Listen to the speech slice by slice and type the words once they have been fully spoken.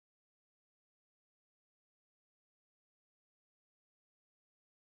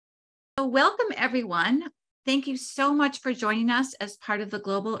Welcome, everyone. Thank you so much for joining us as part of the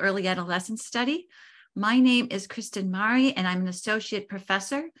Global Early Adolescence Study. My name is Kristin Mmari, and I'm an associate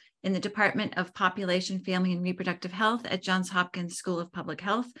professor in the Department of Population, Family, and Reproductive Health at Johns Hopkins School of Public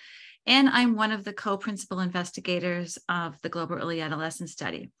Health. And I'm one of the co-principal investigators of the Global Early Adolescence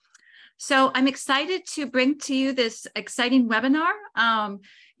Study. So I'm excited to bring to you this exciting webinar.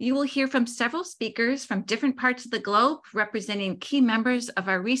 You will hear from several speakers from different parts of the globe, representing key members of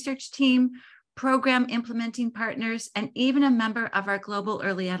our research team, program implementing partners, and even a member of our Global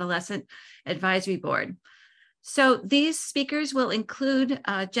Early Adolescent Advisory Board. So these speakers will include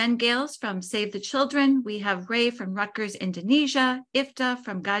Jen Gayles from Save the Children. We have Ray from Rutgers, Indonesia, Ifta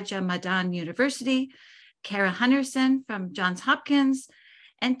from Gadjah Mada University, Kara Hunterson from Johns Hopkins,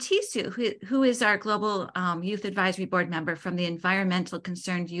 and Tisu, who is our Global Youth Advisory Board member from the Environmental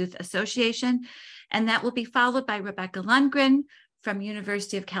Concerned Youth Association. And that will be followed by Rebecca Lundgren from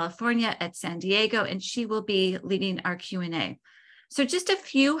University of California at San Diego, and she will be leading our Q&A. So just a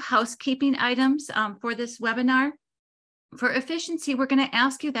few housekeeping items for this webinar. For efficiency, we're going to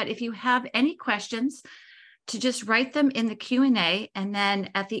ask you that if you have any questions, to just write them in the Q&A, and then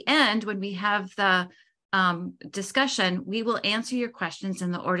at the end, when we have the discussion, we will answer your questions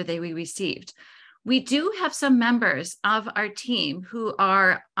in the order they we received. We do have some members of our team who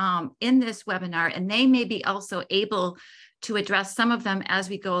are in this webinar, and they may be also able to address some of them as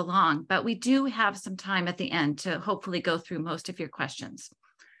we go along, but we do have some time at the end to hopefully go through most of your questions.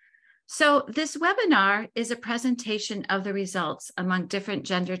 So this webinar is a presentation of the results among different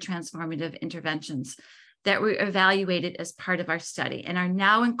gender transformative interventions that were evaluated as part of our study and are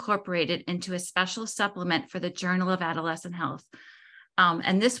now incorporated into a special supplement for the Journal of Adolescent Health.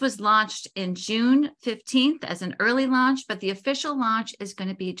 And this was launched in June 15th as an early launch, but the official launch is going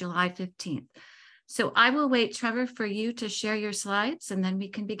to be July 15th. So I will wait, Trevor, for you to share your slides, and then we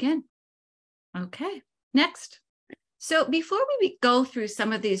can begin. Okay, next. So before we go through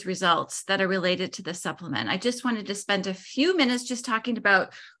some of these results that are related to the supplement, I just wanted to spend a few minutes just talking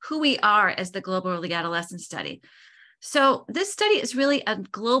about who we are as the Global Early Adolescence Study. So this study is really a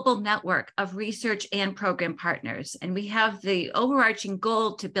global network of research and program partners, and we have the overarching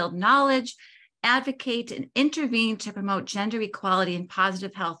goal to build knowledge, advocate, and intervene to promote gender equality and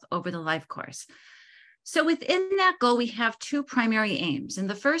positive health over the life course. So within that goal, we have two primary aims. And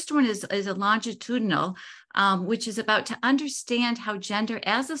the first one is a longitudinal, which is about to understand how gender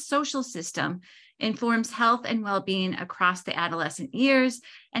as a social system informs health and well-being across the adolescent years,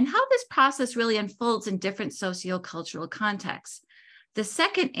 and how this process really unfolds in different socio-cultural contexts. The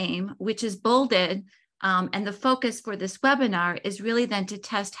second aim, which is bolded, and the focus for this webinar is really then to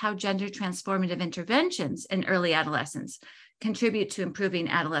test how gender transformative interventions in early adolescence contribute to improving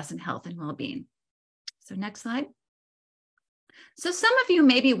adolescent health and well-being. So next slide. So some of you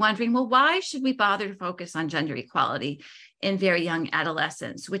may be wondering, well, why should we bother to focus on gender equality in very young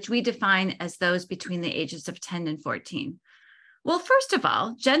adolescents, which we define as those between the ages of 10 and 14? Well, first of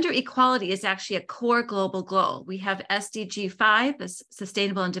all, gender equality is actually a core global goal. We have SDG 5, the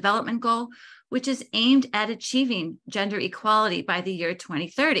Sustainable and Development Goal, which is aimed at achieving gender equality by the year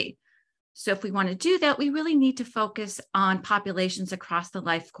 2030. So if we want to do that, we really need to focus on populations across the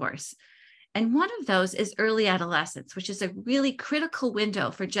life course. And one of those is early adolescence, which is a really critical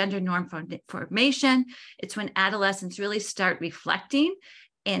window for gender norm formation. It's when adolescents really start reflecting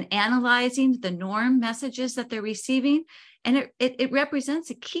and analyzing the norm messages that they're receiving. And it represents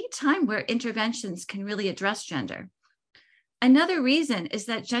a key time where interventions can really address gender. Another reason is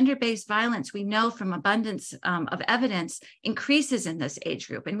that gender-based violence, we know from abundance of evidence, increases in this age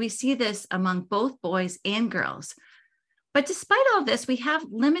group. And we see this among both boys and girls. But despite all this, we have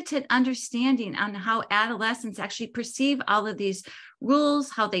limited understanding on how adolescents actually perceive all of these rules,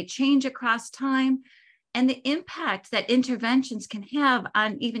 how they change across time, and the impact that interventions can have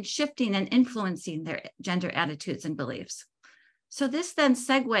on even shifting and influencing their gender attitudes and beliefs. So this then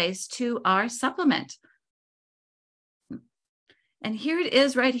segues to our supplement. And here it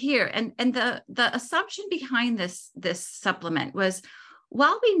is right here. And the assumption behind this supplement was,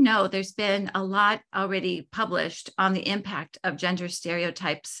 while we know there's been a lot already published on the impact of gender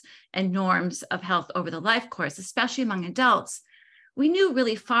stereotypes and norms of health over the life course, especially among adults, we knew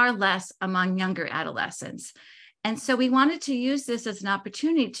really far less among younger adolescents. And so we wanted to use this as an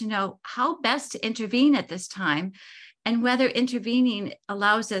opportunity to know how best to intervene at this time, and whether intervening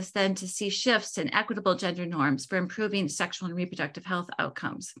allows us then to see shifts in equitable gender norms for improving sexual and reproductive health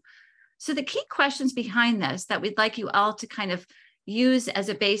outcomes. So the key questions behind this that we'd like you all to kind of use as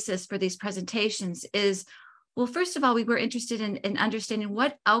a basis for these presentations is, well, first of all, we were interested in understanding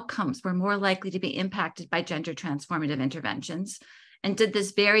what outcomes were more likely to be impacted by gender transformative interventions. And did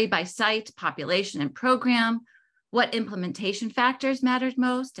this vary by site, population, and program? What implementation factors mattered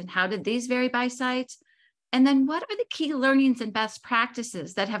most, and how did these vary by site? And then what are the key learnings and best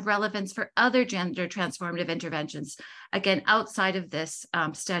practices that have relevance for other gender transformative interventions, again, outside of this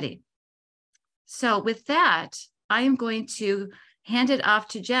study? So with that, I am going to hand it off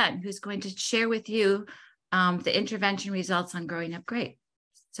to Jen, who's going to share with you the intervention results on Growing Up Great.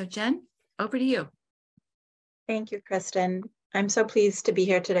 So Jen, over to you. Thank you, Kristin. I'm so pleased to be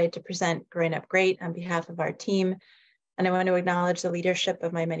here today to present Growing Up Great on behalf of our team. And I want to acknowledge the leadership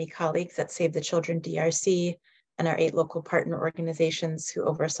of my many colleagues at Save the Children DRC and our 8 local partner organizations who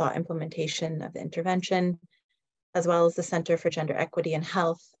oversaw implementation of the intervention, as well as the Center for Gender Equity and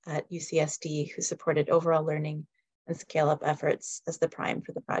Health at UCSD, who supported overall learning and scale-up efforts as the prime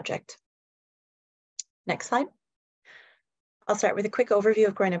for the project. Next slide. I'll start with a quick overview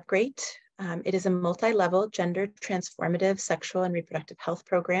of Growing Up Great. It is a multi-level gender-transformative sexual and reproductive health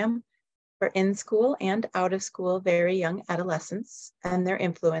program for in-school and out-of-school very young adolescents and their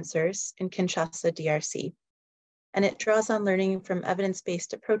influencers in Kinshasa, DRC. And it draws on learning from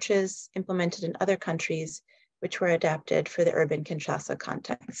evidence-based approaches implemented in other countries, which were adapted for the urban Kinshasa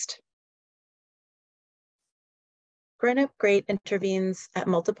context. Growing Up Great intervenes at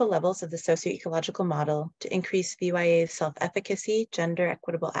multiple levels of the socio-ecological model to increase VYA's self-efficacy,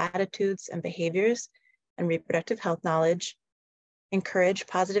 gender-equitable attitudes and behaviors, and reproductive health knowledge, encourage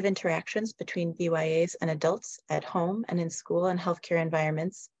positive interactions between VYAs and adults at home and in school and healthcare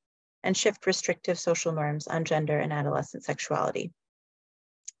environments, and shift restrictive social norms on gender and adolescent sexuality.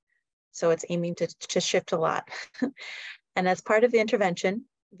 So it's aiming to shift a lot. And as part of the intervention,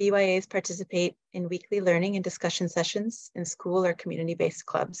 VYAs participate in weekly learning and discussion sessions in school or community-based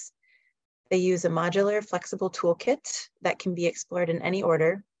clubs. They use a modular, flexible toolkit that can be explored in any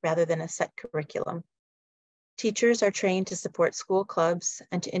order rather than a set curriculum. Teachers are trained to support school clubs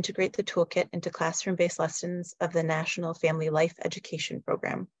and to integrate the toolkit into classroom-based lessons of the National Family Life Education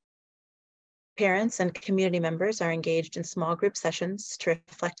Program. Parents and community members are engaged in small group sessions to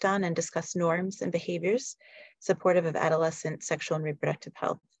reflect on and discuss norms and behaviors supportive of adolescent sexual and reproductive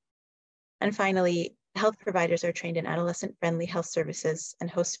health. And finally, health providers are trained in adolescent-friendly health services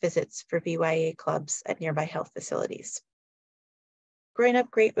and host visits for VYA clubs at nearby health facilities. Growing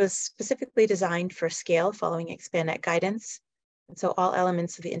Up Great was specifically designed for scale following ExpandNet guidance, and so all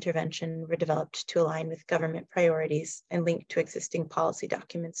elements of the intervention were developed to align with government priorities and linked to existing policy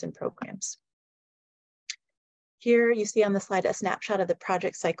documents and programs. Here you see on the slide a snapshot of the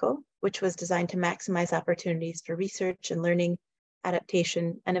project cycle, which was designed to maximize opportunities for research and learning,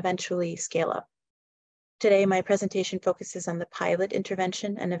 adaptation, and eventually scale up. Today, my presentation focuses on the pilot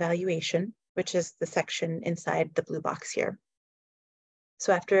intervention and evaluation, which is the section inside the blue box here.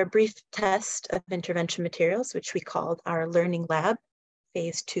 So after a brief test of intervention materials, which we called our Learning Lab,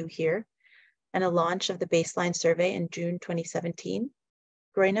 phase 2 here, and a launch of the baseline survey in June 2017,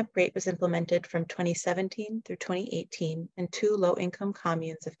 Growing Up Great was implemented from 2017 through 2018 in 2 low-income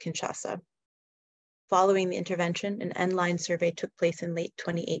communes of Kinshasa. Following the intervention, an end-line survey took place in late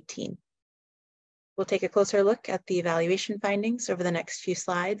 2018. We'll take a closer look at the evaluation findings over the next few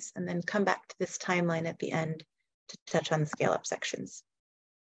slides and then come back to this timeline at the end to touch on the scale-up sections.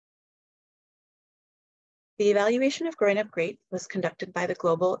 The evaluation of Growing Up Great was conducted by the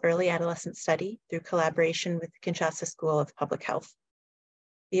Global Early Adolescent Study through collaboration with the Kinshasa School of Public Health.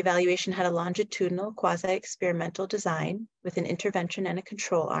 The evaluation had a longitudinal quasi-experimental design with an intervention and a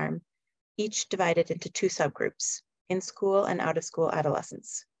control arm, each divided into 2 subgroups, in-school and out-of-school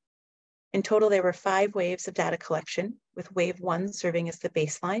adolescents. In total, there were 5 waves of data collection, with wave 1 serving as the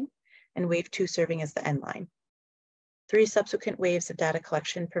baseline and wave 2 serving as the end line. 3 subsequent waves of data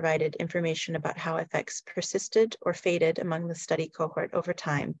collection provided information about how effects persisted or faded among the study cohort over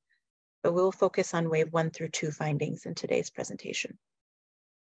time, but we'll focus on wave 1 through 2 findings in today's presentation.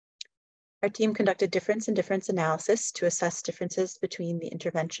 Our team conducted difference in difference analysis to assess differences between the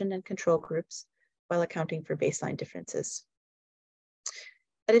intervention and control groups while accounting for baseline differences.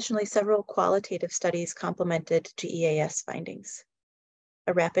 Additionally, several qualitative studies complemented GEAS findings.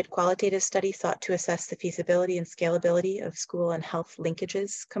 A rapid qualitative study sought to assess the feasibility and scalability of school and health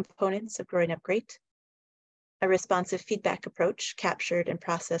linkages components of Growing Up Great. A responsive feedback approach captured and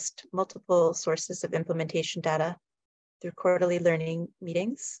processed multiple sources of implementation data through quarterly learning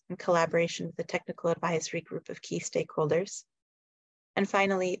meetings in collaboration with the technical advisory group of key stakeholders. And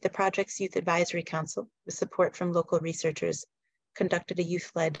finally, the project's Youth Advisory Council, with support from local researchers, conducted a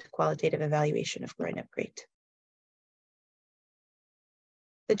youth-led qualitative evaluation of Growing Up Great.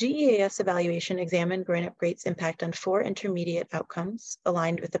 The GEAS evaluation examined Growing Up Great's impact on 4 intermediate outcomes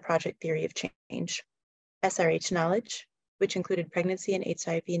aligned with the project theory of change: SRH knowledge, which included pregnancy and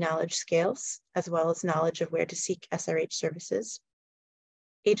HIV knowledge scales, as well as knowledge of where to seek SRH services.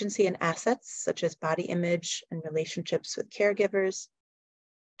 Agency and assets, such as body image and relationships with caregivers,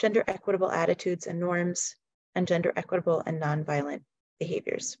 gender equitable attitudes and norms, and gender equitable and nonviolent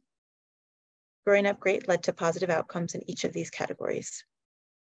behaviors. Growing Up Great led to positive outcomes in each of these categories.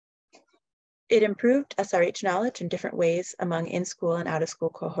 It improved SRH knowledge in different ways among in-school and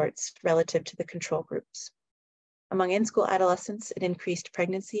out-of-school cohorts relative to the control groups. Among in-school adolescents, it increased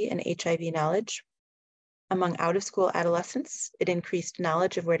pregnancy and HIV knowledge. Among out-of-school adolescents, it increased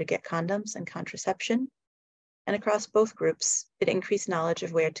knowledge of where to get condoms and contraception. And across both groups, it increased knowledge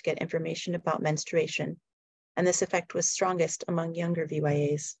of where to get information about menstruation. And this effect was strongest among younger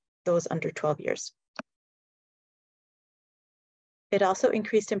VYAs, those under 12 years. It also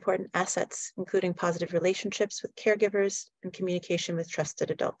increased important assets, including positive relationships with caregivers and communication with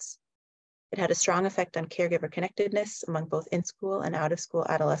trusted adults. It had a strong effect on caregiver connectedness among both in-school and out-of-school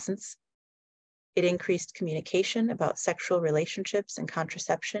adolescents. It increased communication about sexual relationships and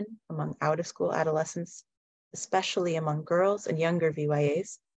contraception among out-of-school adolescents, especially among girls and younger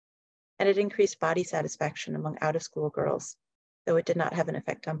VYAs. And it increased body satisfaction among out-of-school girls, though it did not have an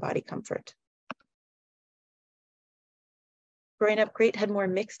effect on body comfort. Growing Up Great had more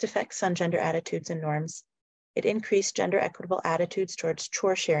mixed effects on gender attitudes and norms. It increased gender equitable attitudes towards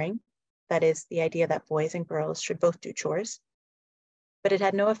chore sharing, that is, the idea that boys and girls should both do chores, but it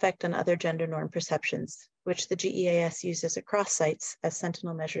had no effect on other gender norm perceptions, which the GEAS uses across sites as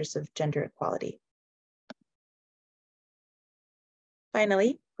sentinel measures of gender equality.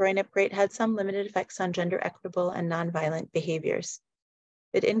 Finally, Growing Up Great had some limited effects on gender equitable and nonviolent behaviors.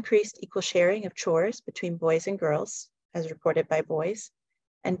 It increased equal sharing of chores between boys and girls, as reported by boys,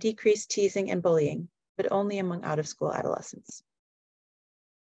 and decreased teasing and bullying, but only among out-of-school adolescents.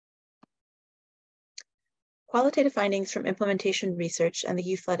 Qualitative findings from implementation research and the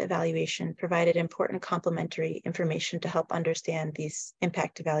youth-led evaluation provided important complementary information to help understand these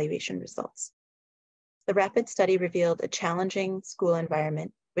impact evaluation results. The RAPID study revealed a challenging school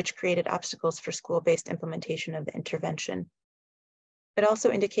environment, which created obstacles for school-based implementation of the intervention. It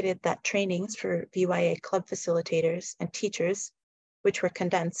also indicated that trainings for VYA club facilitators and teachers, which were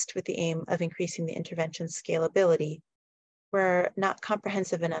condensed with the aim of increasing the intervention's scalability, were not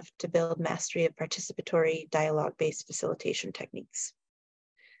comprehensive enough to build mastery of participatory dialogue-based facilitation techniques.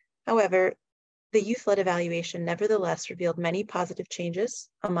 However, the youth-led evaluation nevertheless revealed many positive changes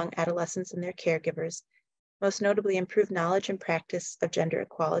among adolescents and their caregivers, most notably improved knowledge and practice of gender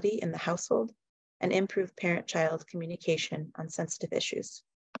equality in the household and improved parent-child communication on sensitive issues.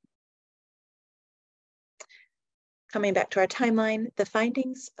 Coming back to our timeline, the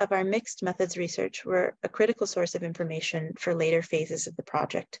findings of our mixed methods research were a critical source of information for later phases of the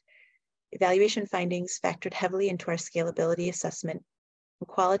project. Evaluation findings factored heavily into our scalability assessment, and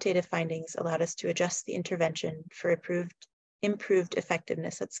qualitative findings allowed us to adjust the intervention for improved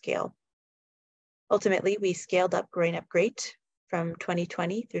effectiveness at scale. Ultimately, we scaled up Growing Up Great from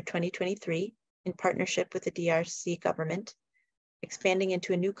 2020 through 2023 in partnership with the DRC government, expanding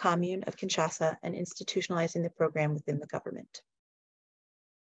into a new commune of Kinshasa and institutionalizing the program within the government.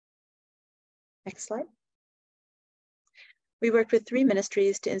 Next slide. We worked with 3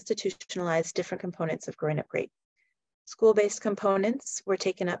 ministries to institutionalize different components of Growing Up Great. School-based components were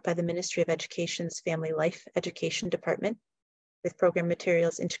taken up by the Ministry of Education's Family Life Education Department, with program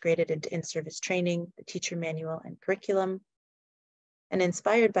materials integrated into in-service training, the teacher manual, and curriculum. And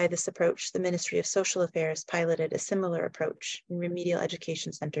inspired by this approach, the Ministry of Social Affairs piloted a similar approach in remedial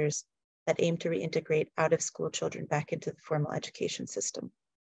education centers that aim to reintegrate out-of-school children back into the formal education system.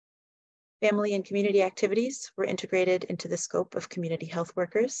 Family and community activities were integrated into the scope of community health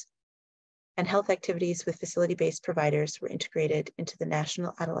workers, and health activities with facility-based providers were integrated into the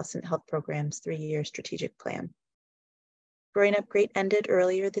National Adolescent Health Program's 3-year strategic plan. Growing Up Great ended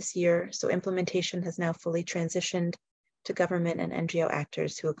earlier this year, so implementation has now fully transitioned to government and NGO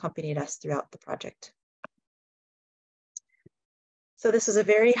actors who accompanied us throughout the project. So this is a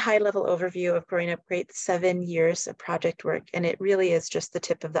very high-level overview of Growing Up Great's 7 years of project work, and it really is just the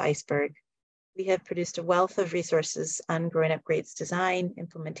tip of the iceberg. We have produced a wealth of resources on Growing Up Great's design,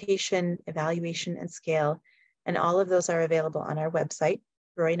 implementation, evaluation, and scale, and all of those are available on our website,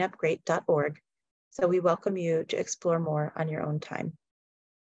 growingupgreat.org. So we welcome you to explore more on your own time.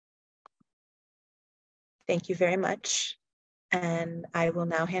 Thank you very much. And I will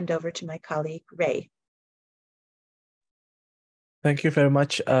now hand over to my colleague, Ray. Thank you very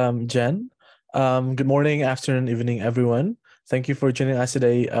much, Jen. Good morning, afternoon, evening, everyone. Thank you for joining us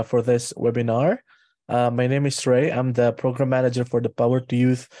today for this webinar. My name is Ray. I'm the program manager for the Power to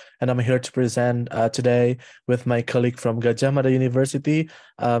Youth, and I'm here to present today with my colleague from Gajah Mada University,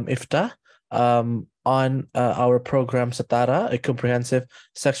 Iftah, on our program Setara, a comprehensive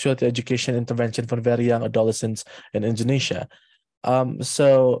sexuality education intervention for very young adolescents in Indonesia.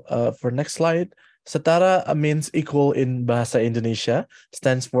 For next slide, Setara means equal in Bahasa Indonesia,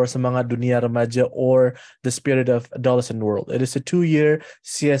 stands for Semangat Dunia Remaja or the Spirit of Adolescent World. It is a 2-year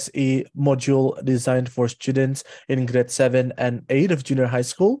CSE module designed for students in grade 7 and 8 of junior high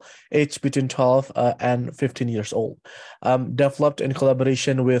school, aged between 12 and 15 years old. Developed in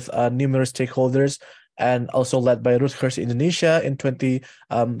collaboration with numerous stakeholders, and also led by Rutgers Indonesia in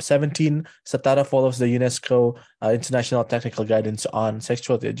 2017, Setara follows the UNESCO International Technical Guidance on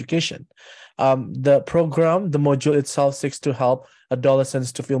Sexuality Education. The module itself seeks to help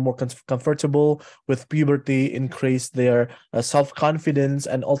adolescents to feel more comfortable with puberty, increase their self-confidence,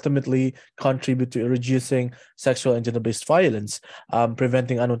 and ultimately contribute to reducing sexual and gender-based violence,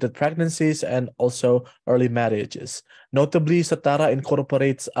 preventing unwanted pregnancies, and also early marriages. Notably, Setara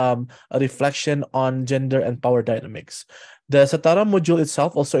incorporates a reflection on gender and power dynamics. The Setara module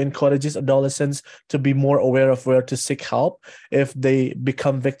itself also encourages adolescents to be more aware of where to seek help if they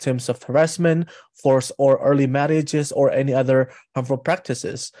become victims of harassment, forced or early marriages, or any other harmful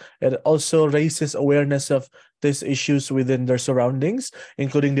practices. It also raises awareness of these issues within their surroundings,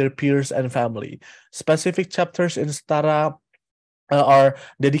 including their peers and family. Specific chapters in Setara are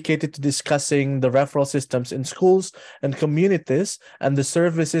dedicated to discussing the referral systems in schools and communities and the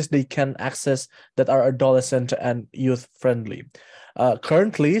services they can access that are adolescent and youth friendly.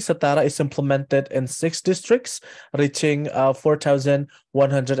 Currently, Setara is implemented in 6 districts, reaching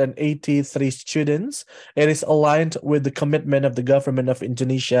 4,183 students. It is aligned with the commitment of the government of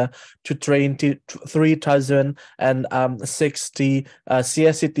Indonesia to train 3,060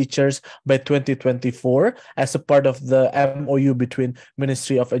 CSE teachers by 2024 as a part of the MOU between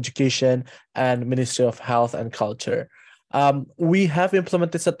Ministry of Education and Ministry of Health and Culture. We have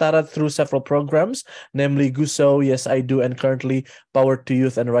implemented Setara through several programs, namely GUSO, Yes I Do, and currently Power to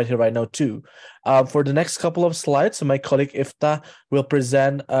Youth, and Right Here, Right Now too. For the next couple of slides, my colleague Iftah will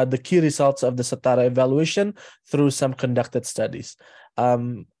present the key results of the Setara evaluation through some conducted studies.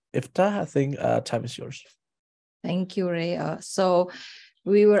 Iftah, I think time is yours. Thank you, Ray. So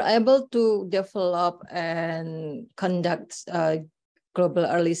we were able to develop and conduct a global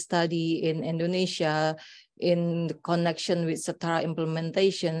early study in Indonesia in connection with Setara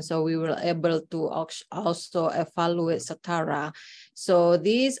implementation. So we were able to also evaluate Setara. So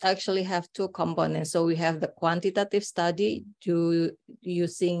these actually have 2 components. So we have the quantitative study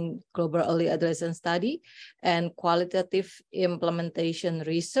using global early adolescent study and qualitative implementation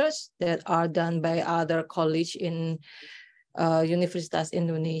research that are done by other colleagues in Universitas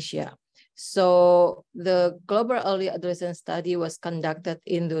Indonesia. So the global early adolescent study was conducted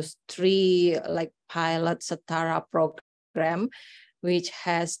in those 3 pilot Setara program, which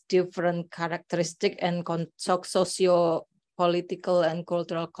has different characteristic and socio-political and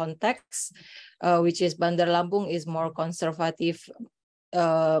cultural context, which is Bandar Lampung is more conservative,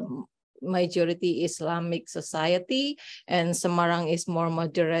 majority Islamic society, and Semarang is more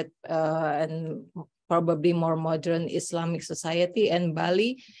moderate and probably more modern Islamic society, and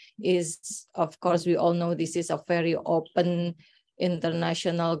Bali is, of course, we all know this is a very open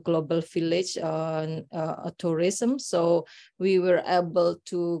international global village tourism. So we were able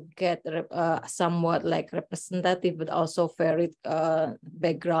to get somewhat representative, but also varied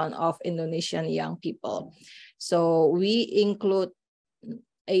background of Indonesian young people. So we include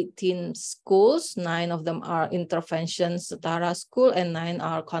 18 schools, 9 of them are intervention Setara school, and 9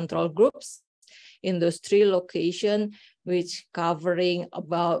 are control groups in those 3 locations, which covering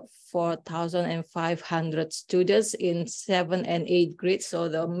about 4,500 students in 7 and 8 grades. So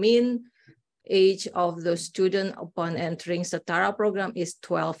the mean age of the student upon entering Setara program is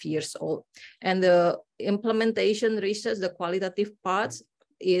 12 years old. And the implementation research, the qualitative part,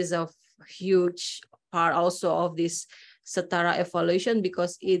 is a huge part also of this Setara evaluation,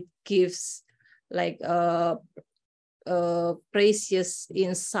 because it gives precious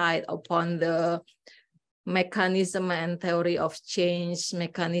insight upon the mechanism and theory of change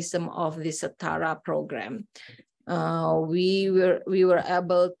mechanism of the Setara program. We were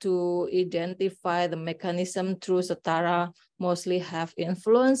able to identify the mechanism through Setara mostly have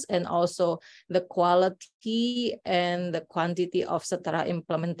influence, and also the quality and the quantity of Setara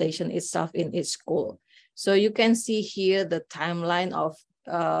implementation itself in each school. So you can see here the timeline of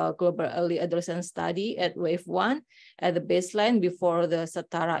global early adolescent study at wave 1 at the baseline before the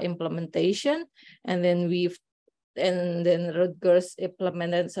Setara implementation, and then we've and then Rutgers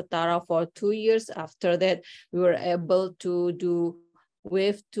implemented Setara for 2 years. After that, we were able to do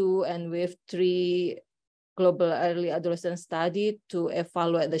wave 2 and wave 3 global early adolescent study to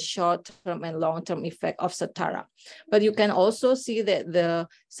evaluate the short-term and long-term effect of Setara. But you can also see that the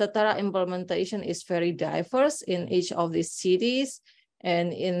Setara implementation is very diverse in each of these cities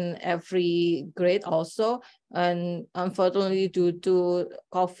and in every grade also. And unfortunately, due to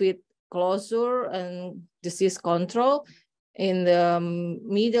COVID closure and disease control, in the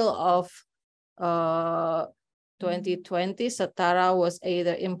middle of 2020, Setara was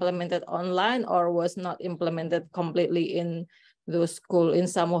either implemented online or was not implemented completely in those school, in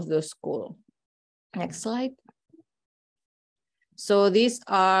some of those schools. Next slide. So these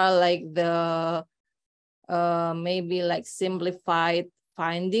are like the maybe like simplified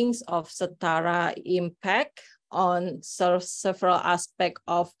findings of Setara impact on several aspects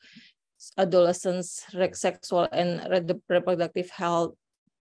of adolescents' sexual and reproductive health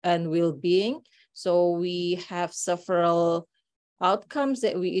and well-being. So we have several outcomes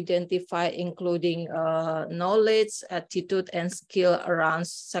that we identify, including knowledge, attitude, and skill around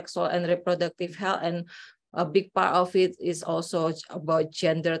sexual and reproductive health. And a big part of it is also about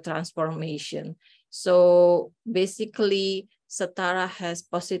gender transformation. So basically, Setara has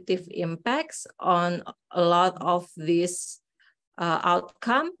positive impacts on a lot of these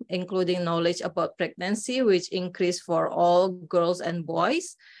outcomes, including knowledge about pregnancy, which increased for all girls and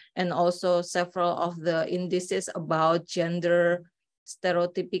boys, and also several of the indices about gender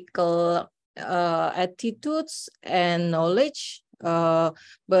stereotypical attitudes and knowledge.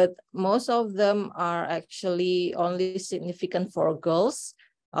 But most of them are actually only significant for girls,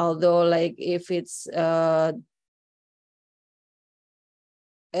 although like if it's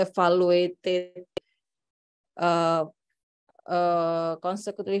evaluated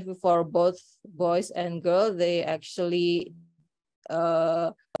consecutively for both boys and girls, they actually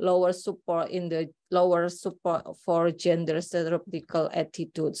lower support for gender stereotypical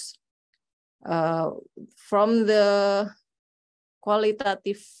attitudes. From the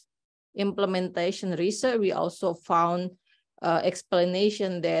qualitative implementation research, we also found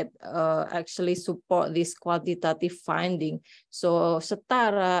explanation that actually support this quantitative finding. So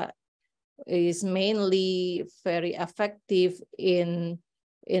Setara is mainly very effective in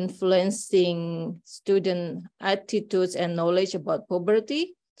influencing student attitudes and knowledge about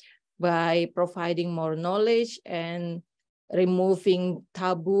puberty by providing more knowledge and removing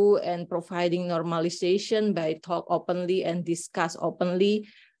taboo and providing normalization by talk openly and discuss openly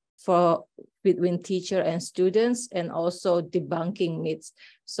between teacher and students, and also debunking myths.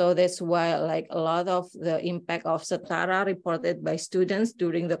 So that's why like a lot of the impact of Setara reported by students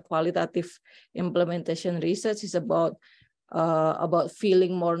during the qualitative implementation research is about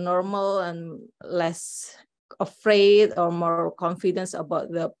feeling more normal and less afraid or more confidence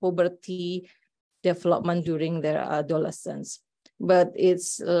about the puberty development during their adolescence. But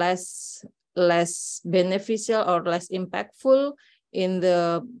it's less beneficial or less impactful in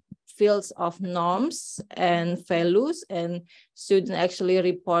the fields of norms and values, and students actually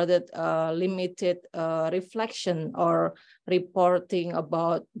reported limited reflection or reporting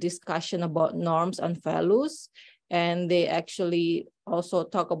about discussion about norms and values. And they actually also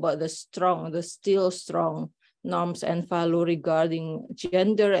talk about the still strong norms and value regarding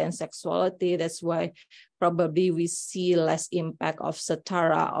gender and sexuality. That's why probably we see less impact of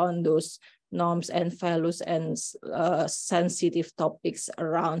Setara on those norms and values and sensitive topics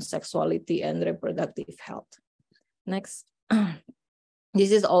around sexuality and reproductive health. Next.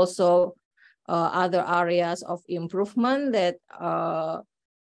 This is also other areas of improvement that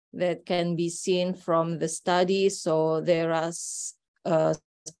can be seen from the study. So there is a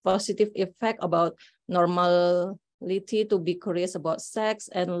positive effect about normality to be curious about sex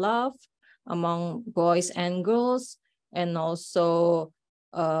and love among boys and girls, and also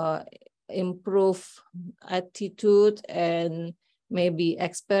improve attitude and maybe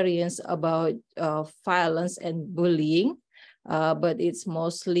experience about violence and bullying, but it's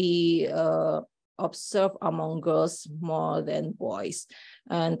mostly observed among girls more than boys.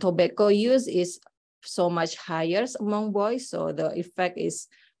 And tobacco use is so much higher among boys, so the effect is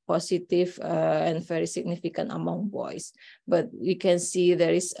positive and very significant among boys. But we can see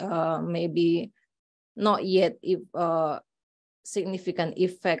there is maybe not yet significant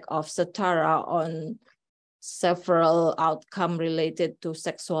effect of Setara on several outcomes related to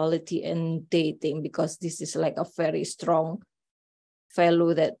sexuality and dating, because this is like a very strong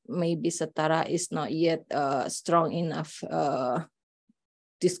value that maybe Setara is not yet strong enough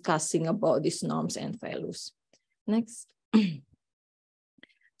discussing about these norms and values. Next.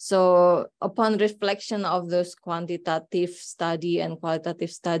 So upon reflection of those quantitative study and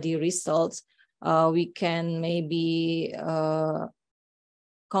qualitative study results, we can maybe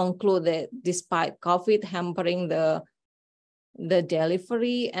conclude that despite COVID hampering the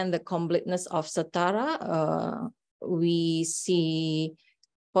delivery and the completeness of Setara, we see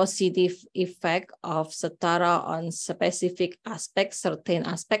positive effect of Setara on specific aspects, certain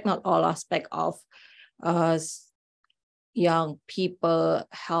aspect, not all aspect of young people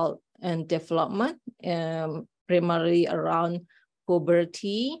health and development, primarily around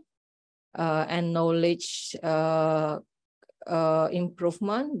puberty and knowledge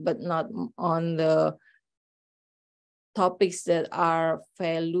improvement, but not on the topics that are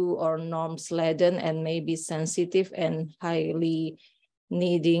value or norms laden and maybe sensitive and highly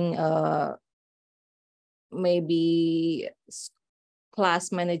needing maybe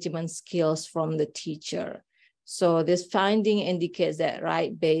class management skills from the teacher. So this finding indicates that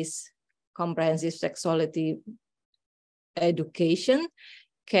right-based comprehensive sexuality education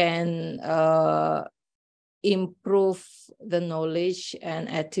can improve the knowledge and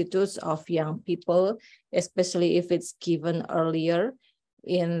attitudes of young people, especially if it's given earlier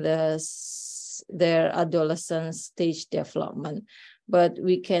in their adolescent stage development. But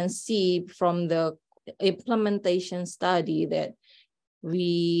we can see from the implementation study that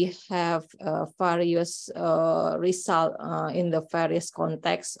we have various results in the various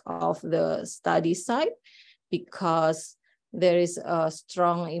contexts of the study site, because there is a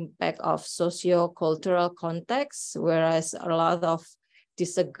strong impact of socio-cultural context, whereas a lot of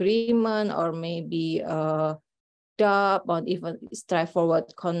disagreement or maybe doubt or even straightforward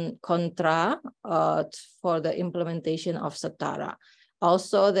contra for the implementation of Setara.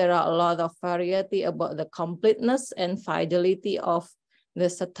 Also, there are a lot of variety about the completeness and fidelity of the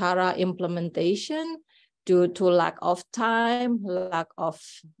Setara implementation due to lack of time, lack of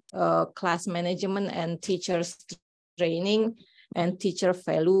class management and teachers training and teacher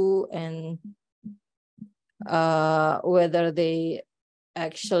value, and whether they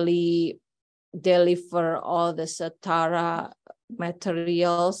actually deliver all the Setara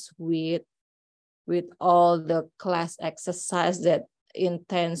materials with all the class exercise that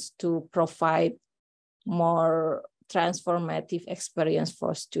intends to provide more transformative experience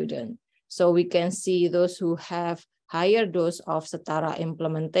for students. So we can see those who have higher dose of Setara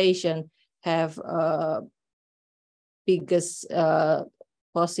implementation have biggest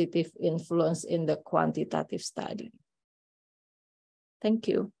positive influence in the quantitative study. Thank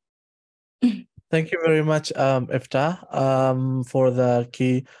you. Thank you very much, Ifta, for the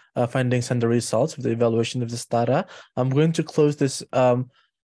key findings and the results of the evaluation of the Setara. I'm going to close this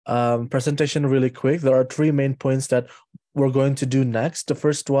presentation really quick. There are three main points that we're going to do next. The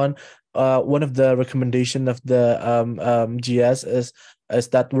first one of the recommendation of the GS is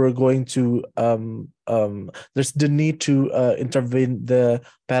that we're going to there's the need to intervene the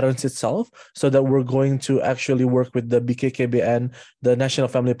parents itself, so that we're going to actually work with the BKKBN, the National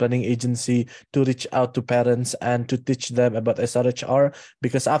Family Planning Agency, to reach out to parents and to teach them about SRHR,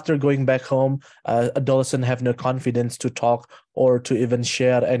 because after going back home, adolescents have no confidence to talk or to even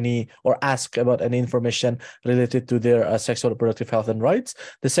share any or ask about any information related to their sexual reproductive health and rights.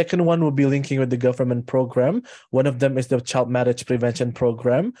 The second one will be linking with the government program. One of them is the child marriage prevention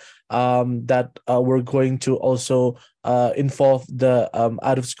program, that we're going to also involve the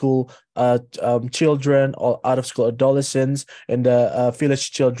out-of-school children or out-of-school adolescents in the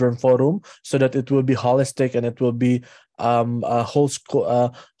Village Children Forum, so that it will be holistic and it will be a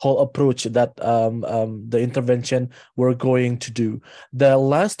whole approach that the intervention we're going to do. The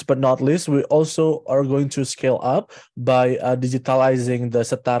last but not least, we also are going to scale up by digitalizing the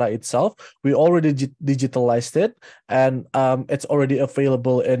Setara itself. We already digitalized it, and it's already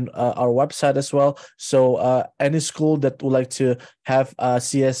available in our website as well. So any school that would like to have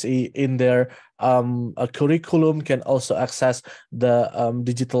CSE in their a curriculum can also access the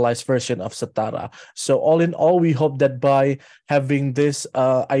digitalized version of Setara. So all in all, we hope that by having this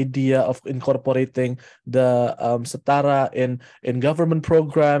idea of incorporating the Setara in government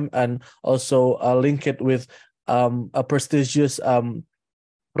program, and also link it with a prestigious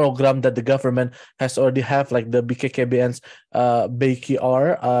program that the government has already have, like the BKKBN's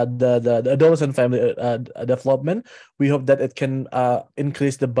BKR, the Adolescent Family Development. We hope that it can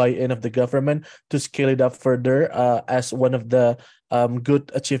increase the buy-in of the government to scale it up further, as one of the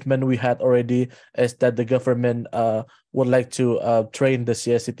good achievement we had already is that the government would like to train the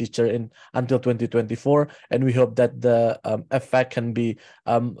CSE teacher until 2024, and we hope that the effect can be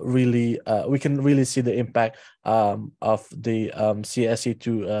we can really see the impact of the CSE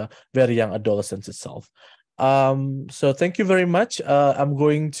to very young adolescents itself. So thank you very much. I'm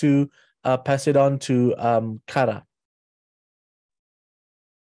going to pass it on to Kara.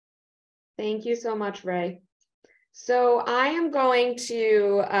 Thank you so much, Ray. So I am going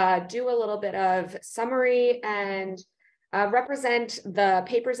to do a little bit of summary and represent the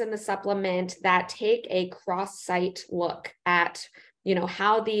papers in the supplement that take a cross-site look at,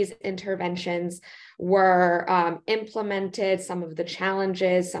 how these interventions were implemented, some of the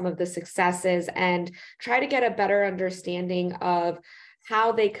challenges, some of the successes, and try to get a better understanding of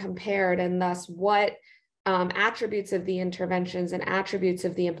how they compared and thus what attributes of the interventions and attributes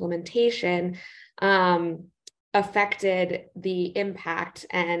of the implementation affected the impact,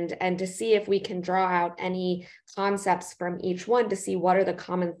 and to see if we can draw out any concepts from each one to see what are the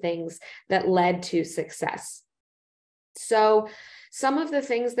common things that led to success. So some of the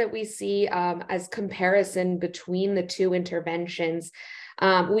things that we see as comparison between the two interventions,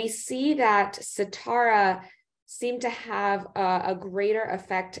 we see that Setara seem to have a greater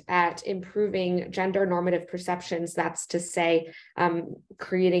effect at improving gender normative perceptions, that's to say,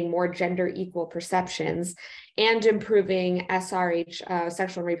 creating more gender equal perceptions, and improving SRH,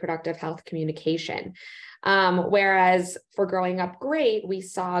 sexual and reproductive health communication. Whereas for Growing Up Great, we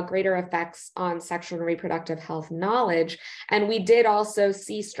saw greater effects on sexual and reproductive health knowledge. And we did also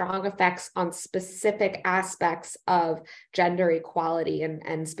see strong effects on specific aspects of gender equality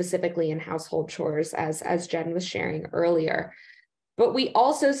and specifically in household chores, as Jen was sharing earlier. But we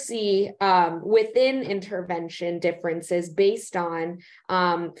also see within intervention differences based on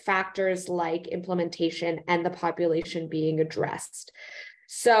factors like implementation and the population being addressed.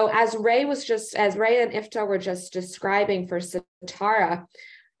 So as Ray and Ifta were just describing for Setara,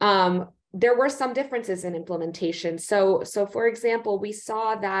 there were some differences in implementation. So for example, we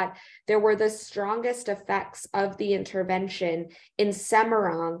saw that there were the strongest effects of the intervention in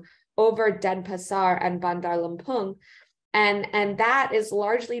Semarang over Denpasar and Bandar Lampung. And that is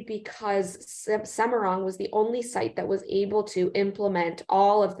largely because Semarang was the only site that was able to implement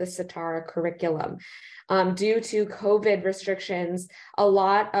all of the Setara curriculum. Due to COVID restrictions, a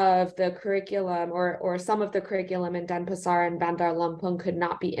lot of the curriculum or some of the curriculum in Denpasar and Bandar Lampung could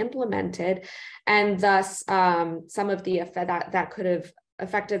not be implemented, and thus some of the that could have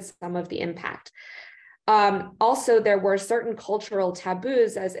affected some of the impact. Also, there were certain cultural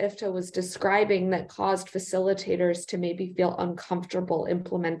taboos, as Ifta was describing, that caused facilitators to maybe feel uncomfortable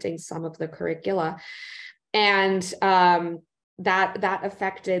implementing some of the curricula. And that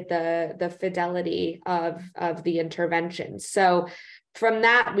affected the fidelity of the intervention. So from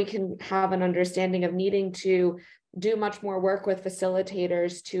that, we can have an understanding of needing to do much more work with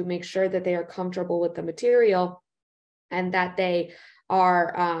facilitators to make sure that they are comfortable with the material and that they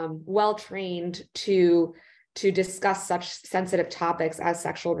are well trained to discuss such sensitive topics as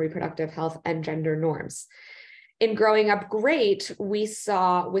sexual and reproductive health and gender norms. In Growing Up Great, we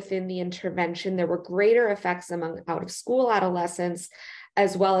saw within the intervention, there were greater effects among out-of-school adolescents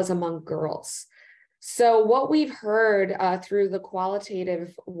as well as among girls. So what we've heard through the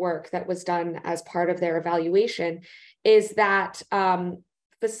qualitative work that was done as part of their evaluation is that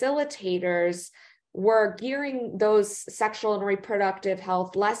facilitators were gearing those sexual and reproductive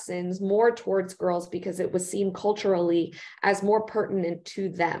health lessons more towards girls because it was seen culturally as more pertinent to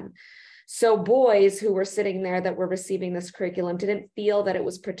them. So boys who were sitting there that were receiving this curriculum didn't feel that it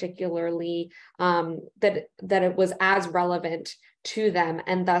was particularly, that it was as relevant to them,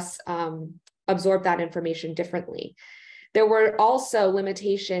 and thus absorbed that information differently. There were also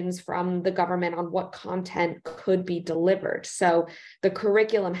limitations from the government on what content could be delivered. So the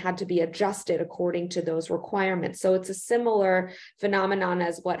curriculum had to be adjusted according to those requirements. So it's a similar phenomenon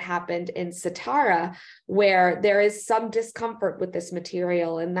as what happened in Setara, where there is some discomfort with this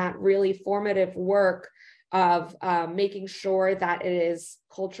material, and that really formative work of making sure that it is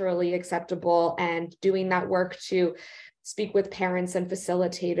culturally acceptable and doing that work to speak with parents and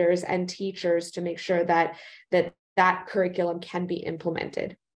facilitators and teachers to make sure that curriculum can be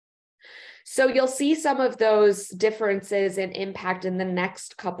implemented. So you'll see some of those differences in impact in the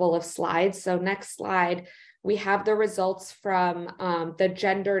next couple of slides. So next slide, we have the results from the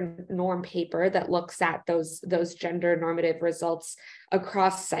gender norm paper that looks at those gender normative results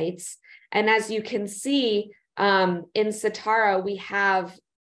across sites. And as you can see, in Setara, we have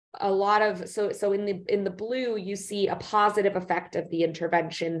a lot of, so in the blue, you see a positive effect of the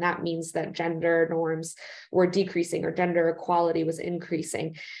intervention. That means that gender norms were decreasing or gender equality was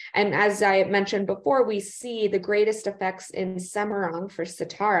increasing. And as I mentioned before, we see the greatest effects in Semarang for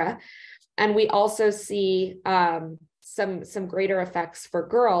Setara. And we also see some greater effects for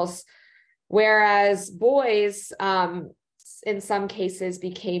girls, whereas boys, in some cases,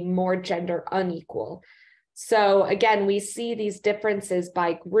 became more gender unequal. So again, we see these differences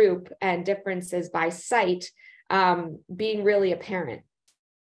by group and differences by site being really apparent.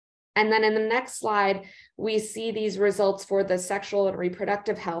 And then in the next slide, we see these results for the sexual and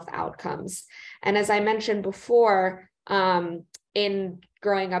reproductive health outcomes. And as I mentioned before, in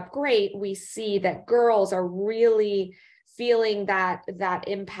Growing Up Great, we see that girls are really feeling that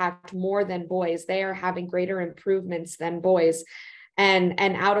impact more than boys. They are having greater improvements than boys, and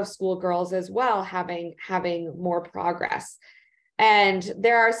out of school girls as well having more progress. And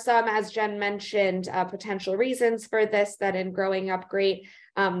there are some, as Jen mentioned, potential reasons for this, that in Growing Up Great,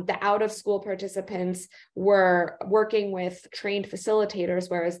 the out-of-school participants were working with trained facilitators,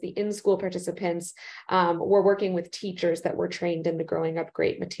 whereas the in-school participants were working with teachers that were trained in the Growing Up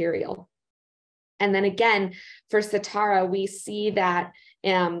Great material. And then again, for Setara, we see that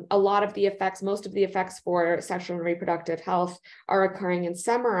a lot of the effects, most of the effects for sexual and reproductive health are occurring in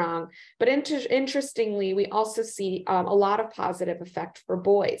Semarang. But interestingly, we also see a lot of positive effect for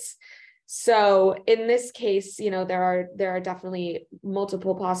boys. So in this case, there are definitely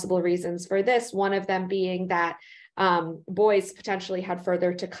multiple possible reasons for this. One of them being that boys potentially had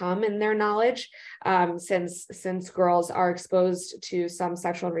further to come in their knowledge, since girls are exposed to some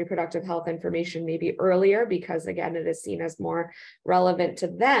sexual and reproductive health information maybe earlier, because again, it is seen as more relevant to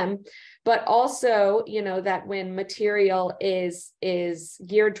them. But also, that when material is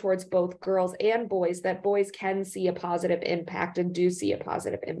geared towards both girls and boys, that boys can see a positive impact and do see a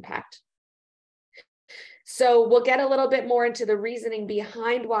positive impact. So we'll get a little bit more into the reasoning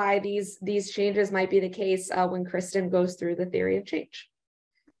behind why these changes might be the case when Kristin goes through the theory of change.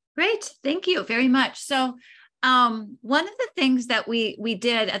 Great, thank you very much. So one of the things that we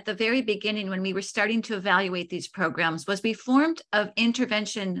did at the very beginning when we were starting to evaluate these programs was we formed an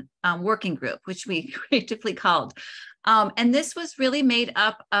intervention working group, which we creatively called. And this was really made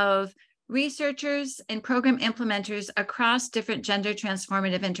up of researchers and program implementers across different gender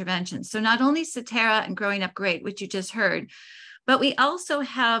transformative interventions. So not only Setara and Growing Up Great, which you just heard, but we also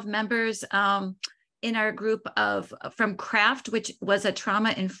have members in our group from CRAFT, which was a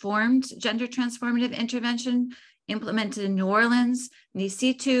trauma-informed gender transformative intervention implemented in New Orleans,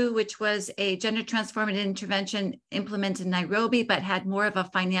 Nisitu, which was a gender transformative intervention implemented in Nairobi, but had more of a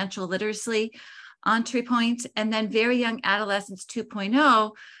financial literacy entry point, and then Very Young Adolescents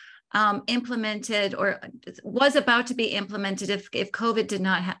 2.0, implemented or was about to be implemented if COVID did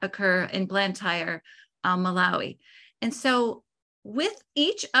not occur in Blantyre, Malawi. And so with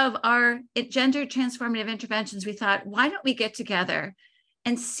each of our gender transformative interventions, we thought, why don't we get together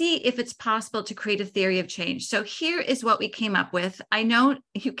and see if it's possible to create a theory of change? So here is what we came up with. I know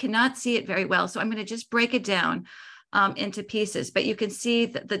you cannot see it very well, so I'm going to just break it down into pieces, but you can see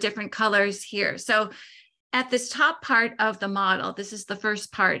the different colors here. So at this top part of the model, this is the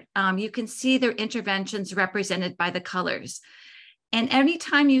first part, you can see their interventions represented by the colors. And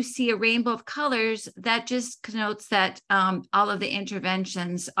anytime you see a rainbow of colors, that just connotes that all of the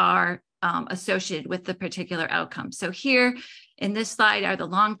interventions are associated with the particular outcome. So here in this slide are the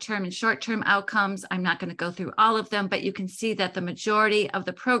long-term and short-term outcomes. I'm not going to go through all of them, but you can see that the majority of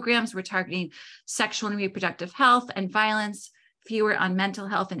the programs were targeting sexual and reproductive health and violence, fewer on mental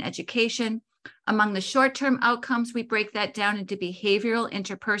health and education. Among the short-term outcomes, we break that down into behavioral,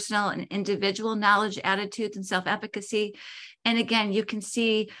 interpersonal, and individual knowledge, attitudes, and self-efficacy. And again, you can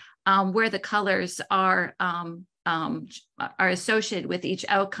see where the colors are associated with each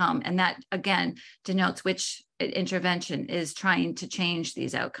outcome. And that, again, denotes which intervention is trying to change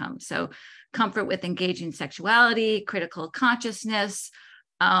these outcomes. So comfort with engaging sexuality, critical consciousness,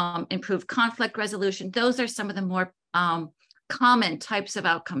 improved conflict resolution. Those are some of the more common types of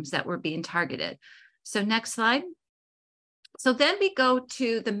outcomes that were being targeted. So next slide. So then we go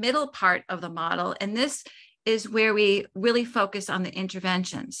to the middle part of the model, and this is where we really focus on the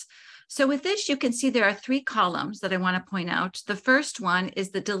interventions. So with this, you can see there are three columns that I want to point out. The first one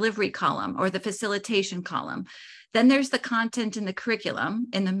is the delivery column or the facilitation column. Then there's the content in the curriculum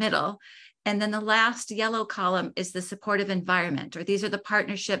in the middle. And then the last yellow column is the supportive environment, or these are the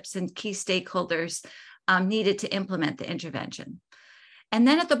partnerships and key stakeholders needed to implement the intervention. And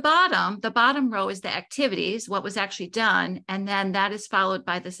then at the bottom row is the activities, what was actually done. And then that is followed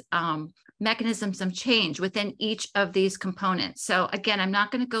by this mechanisms of change within each of these components. So again, I'm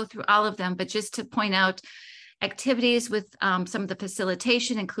not going to go through all of them, but just to point out activities with some of the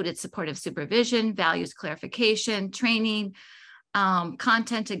facilitation included supportive supervision, values clarification, training,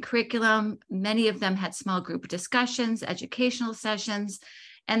 content and curriculum. Many of them had small group discussions, educational sessions.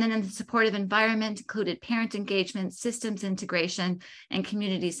 And then in the supportive environment included parent engagement, systems integration, and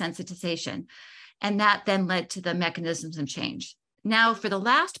community sensitization. And that then led to the mechanisms of change. now for the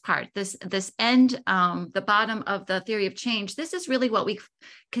last part, this end, the bottom of the theory of change, this is really what we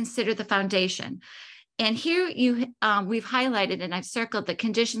consider the foundation. And here we've highlighted and I've circled the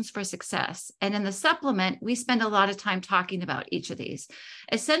conditions for success. And in the supplement, we spend a lot of time talking about each of these.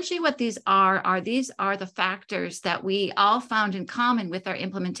 Essentially what these are the factors that we all found in common with our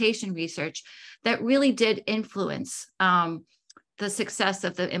implementation research that really did influence the success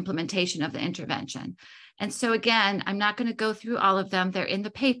of the implementation of the intervention. And so again, I'm not going to go through all of them. They're in the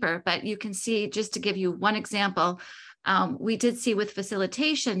paper, but you can see, just to give you one example, we did see with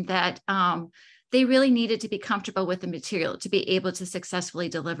facilitation that they really needed to be comfortable with the material to be able to successfully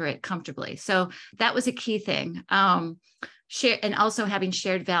deliver it comfortably. So that was a key thing. And also having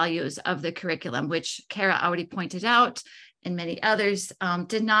shared values of the curriculum, which Kara already pointed out, and many others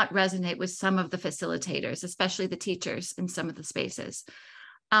did not resonate with some of the facilitators, especially the teachers in some of the spaces.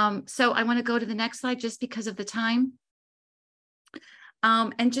 So I want to go to the next slide just because of the time.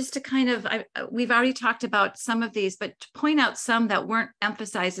 And just to kind of, we've already talked about some of these, but to point out some that weren't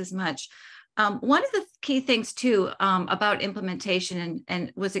emphasized as much. One of the key things too about implementation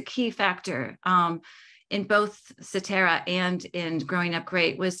and was a key factor in both Cetera and in Growing Up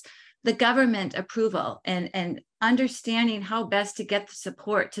Great was the government approval and understanding how best to get the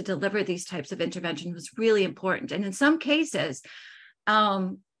support to deliver these types of intervention was really important. And in some cases,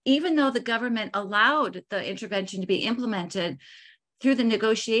 even though the government allowed the intervention to be implemented, through the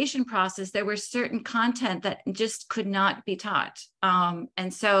negotiation process, there were certain content that just could not be taught.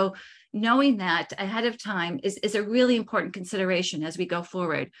 And so knowing that ahead of time is a really important consideration as we go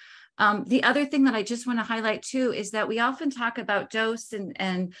forward. The other thing that I just want to highlight too is that we often talk about dose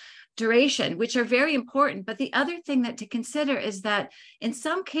and duration, which are very important. But the other thing that to consider is that in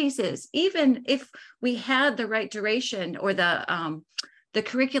some cases, even if we had the right duration or the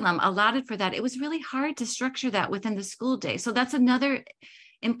curriculum allotted for that, it was really hard to structure that within the school day. So that's another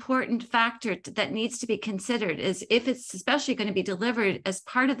important factor that needs to be considered, is if it's especially going to be delivered as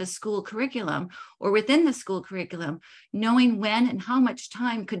part of the school curriculum or within the school curriculum, knowing when and how much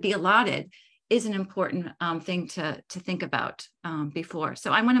time could be allotted is an important thing to think about before.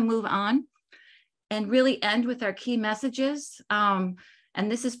 So I want to move on and really end with our key messages. And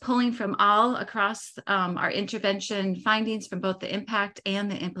this is pulling from all across our intervention findings from both the impact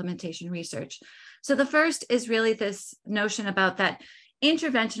and the implementation research. So the first is really this notion about that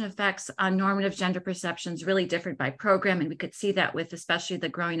intervention effects on normative gender perceptions really different by program. And we could see that with especially the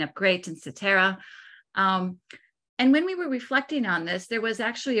Growing Up Great and Cetera. And when we were reflecting on this, there was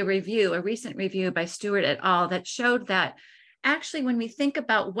actually a recent review by Stewart et al. That showed that actually when we think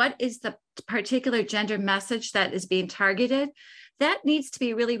about what is the particular gender message that is being targeted, that needs to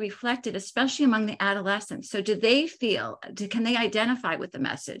be really reflected, especially among the adolescents. So do they can they identify with the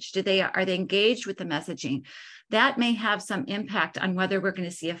message? Are they engaged with the messaging? That may have some impact on whether we're going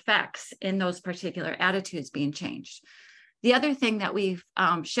to see effects in those particular attitudes being changed. The other thing that we've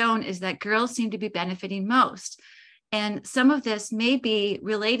shown is that girls seem to be benefiting most. And some of this may be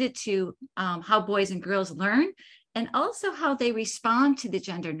related to how boys and girls learn and also how they respond to the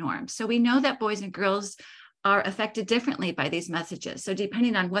gender norms. So we know that boys and girls are affected differently by these messages. So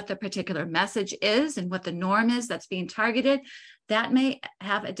depending on what the particular message is and what the norm is that's being targeted, that may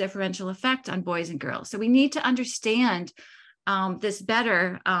have a differential effect on boys and girls. So we need to understand this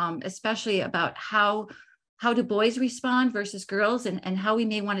better, especially about how do boys respond versus girls and how we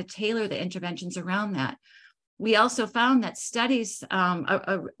may want to tailor the interventions around that. We also found that studies,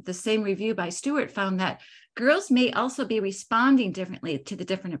 the same review by Stewart found that girls may also be responding differently to the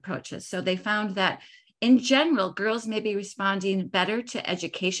different approaches. So they found that in general, girls may be responding better to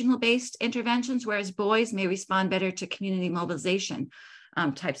educational-based interventions, whereas boys may respond better to community mobilization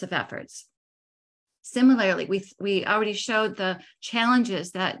types of efforts. Similarly, we already showed the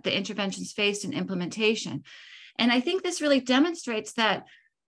challenges that the interventions faced in implementation. And I think this really demonstrates that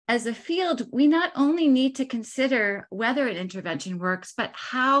as a field, we not only need to consider whether an intervention works, but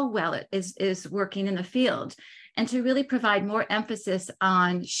how well it is working in the field, and to really provide more emphasis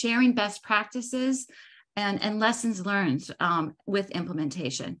on sharing best practices and lessons learned with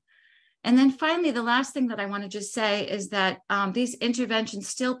implementation. And then finally, the last thing that I want to just say is that these interventions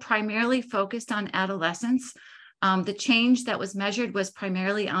still primarily focused on adolescents. The change that was measured was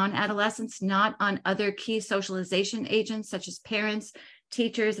primarily on adolescents, not on other key socialization agents such as parents,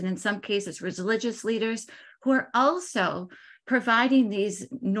 teachers, and in some cases, religious leaders who are also providing these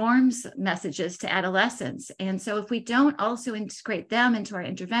norms messages to adolescents. And so if we don't also integrate them into our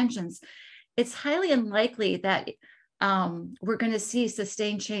interventions, it's highly unlikely that we're going to see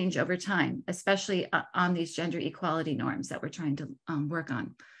sustained change over time, especially on these gender equality norms that we're trying to work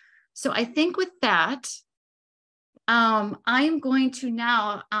on. So I think with that, I am going to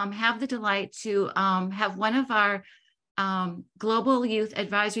now have the delight to have one of our Global Youth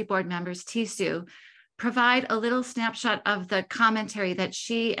Advisory Board members, Tisu, provide a little snapshot of the commentary that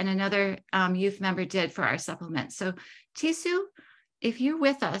she and another youth member did for our supplement. So Tisu, if you're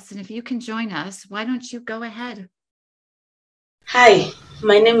with us and if you can join us, why don't you go ahead? Hi,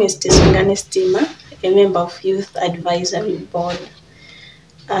 my name is Tisungani Stima, a member of Youth Advisory Board.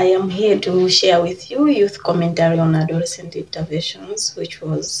 I am here to share with you youth commentary on adolescent interventions, which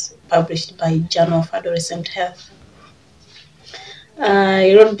was published by Journal of Adolescent Health.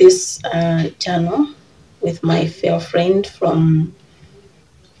 I wrote this journal with my fair friend from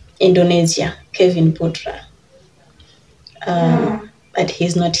Indonesia, Kevin Putra, but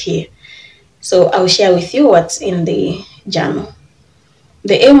he's not here. So I'll share with you what's in the journal.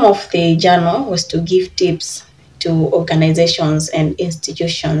 The aim of the journal was to give tips to organizations and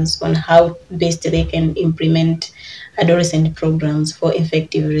institutions on how best they can implement adolescent programs for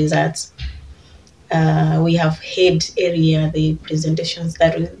effective results. We have heard earlier the presentations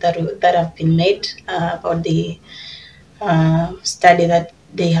that have been made about the study that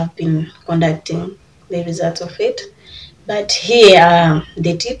they have been conducting, the results of it. But here are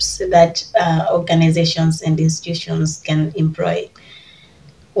the tips that organizations and institutions can employ.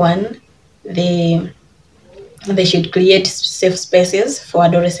 One, they should create safe spaces for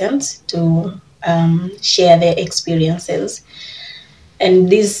adolescents to share their experiences. And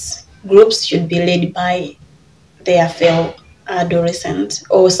these groups should be led by their fellow adolescents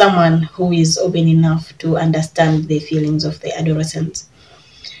or someone who is open enough to understand the feelings of the adolescents.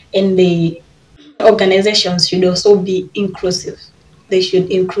 And the organizations should also be inclusive. They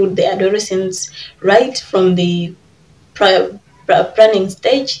should include the adolescents right from the planning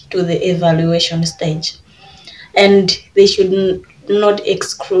stage to the evaluation stage. And they should not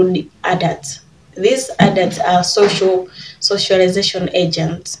exclude adults. These adults are socialization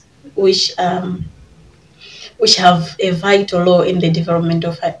agents, which have a vital role in the development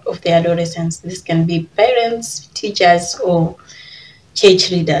of the adolescents. This can be parents, teachers, or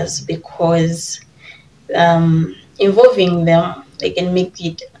church leaders, because involving them, they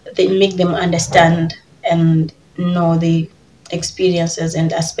make them understand and know the experiences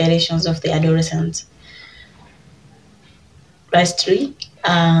and aspirations of the adolescents. Lastly,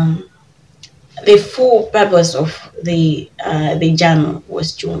 the full purpose of the journal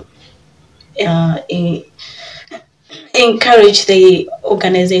was to encourage the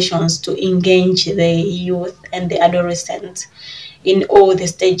organizations to engage the youth and the adolescents in all the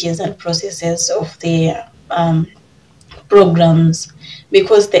stages and processes of their programs,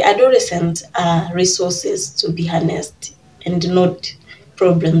 because the adolescents are resources to be harnessed and not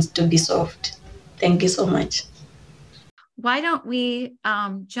problems to be solved. Thank you so much. Why don't we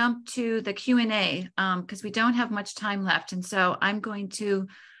jump to the Q&A, because we don't have much time left. And so I'm going to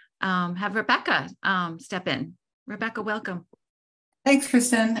have Rebecca step in. Rebecca, welcome. Thanks,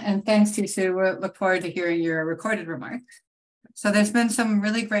 Kristin, and thanks, Tisu. We look forward to hearing your recorded remarks. So there's been some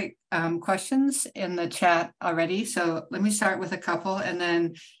really great questions in the chat already. So let me start with a couple, and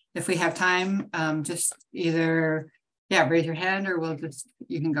then if we have time, just either, raise your hand, or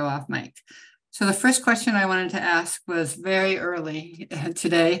you can go off mic. So the first question I wanted to ask was very early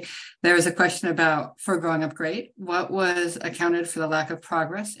today. There was a question about for growing up great. What was accounted for the lack of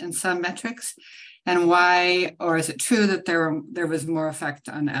progress in some metrics, and why, or is it true that there was more effect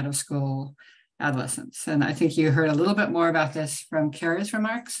on out-of-school adolescents? And I think you heard a little bit more about this from Kara's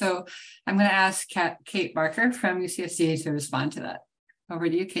remarks. So I'm going to ask Kate Barker from UCSD to respond to that. Over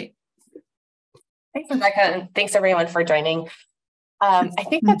to you, Kate. Thanks, Rebecca, and thanks everyone for joining. I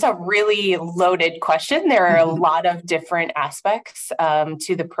think that's a really loaded question. There are a lot of different aspects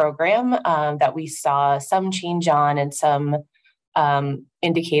to the program that we saw some change on, and some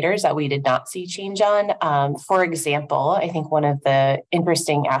indicators that we did not see change on. For example, I think one of the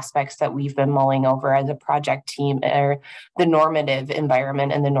interesting aspects that we've been mulling over as a project team are the normative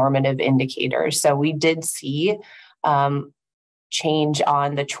environment and the normative indicators. So we did see change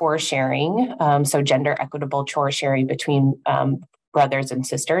on the chore sharing, so gender equitable chore sharing between brothers and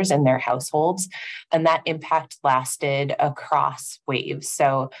sisters in their households. And that impact lasted across waves.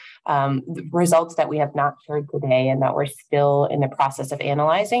 So the results that we have not shared today and that we're still in the process of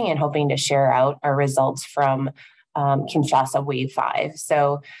analyzing and hoping to share out are results from Kinshasa Wave 5.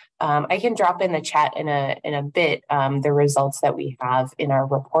 So I can drop in the chat in a bit the results that we have in our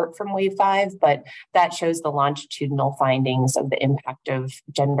report from Wave 5, but that shows the longitudinal findings of the impact of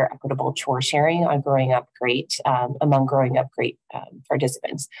gender equitable chore sharing on growing up great among growing up great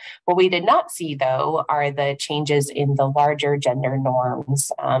participants. What we did not see, though, are the changes in the larger gender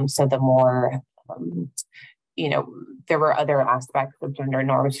norms. So the more there were other aspects of gender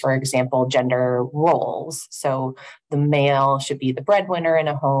norms, for example, gender roles. So the male should be the breadwinner in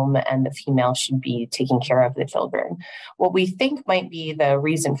a home and the female should be taking care of the children. What we think might be the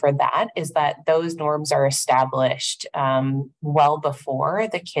reason for that is that those norms are established well before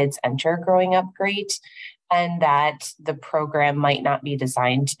the kids enter growing up great, and that the program might not be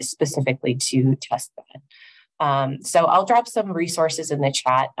designed specifically to test that. So I'll drop some resources in the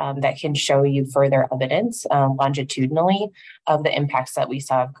chat that can show you further evidence longitudinally of the impacts that we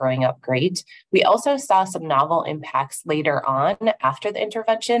saw of growing up great. We also saw some novel impacts later on after the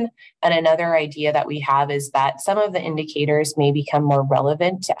intervention. And another idea that we have is that some of the indicators may become more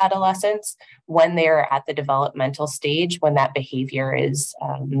relevant to adolescents when they're at the developmental stage, when that behavior is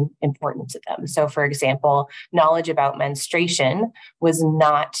important to them. So for example, knowledge about menstruation was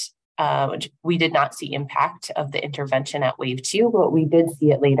not we did not see impact of the intervention at wave 2, but we did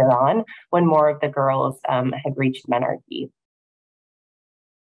see it later on when more of the girls had reached menarche.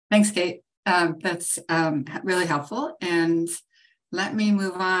 Thanks, Kate. That's really helpful. And let me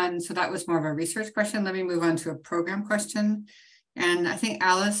move on. So that was more of a research question. Let me move on to a program question. And I think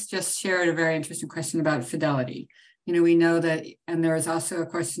Alice just shared a very interesting question about fidelity. We know that, and there was also a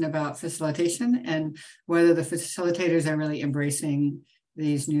question about facilitation and whether the facilitators are really embracing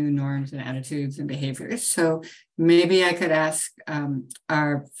these new norms and attitudes and behaviors. So maybe I could ask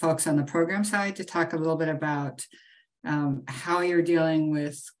our folks on the program side to talk a little bit about how you're dealing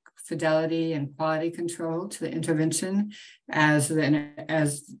with fidelity and quality control to the intervention as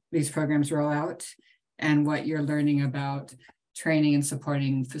these programs roll out, and what you're learning about training and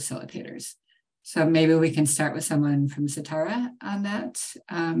supporting facilitators. So maybe we can start with someone from Sitara on that.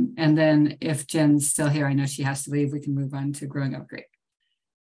 And then if Jen's still here, I know she has to leave, we can move on to growing up great.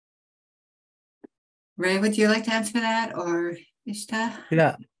 Ray, would you like to answer that, or Ishta?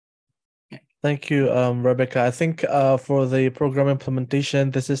 Yeah. Okay. Thank you, Rebecca. I think for the program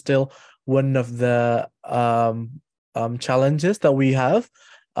implementation, this is still one of the challenges that we have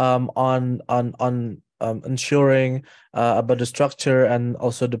on ensuring about the structure and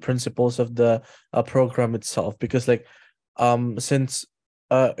also the principles of the program itself. Because since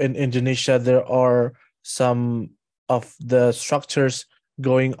in Indonesia there are some of the structures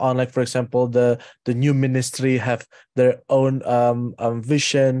going on, like for example the new ministry have their own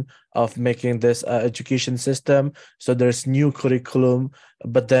vision of making this education system, so there's new curriculum,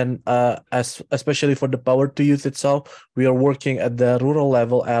 but then especially for the Power to Youth itself, we are working at the rural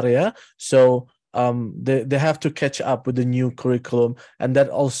level area, so they have to catch up with the new curriculum, and that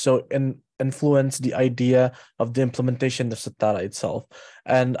also influence the idea of the implementation of Setara itself.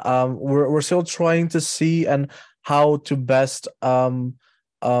 And we're still trying to see and how to best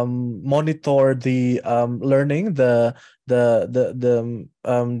monitor the learning, the delivery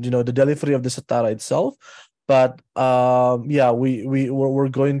of the Setara itself. But we're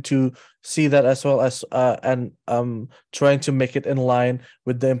going to see that as well as and trying to make it in line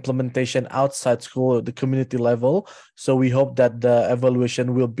with the implementation outside school at the community level. So we hope that the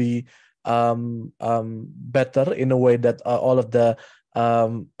evaluation will be better in a way that all of the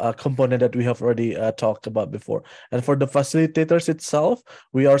component that we have already talked about before. And for the facilitators itself,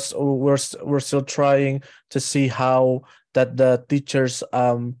 we're still trying to see how that the teachers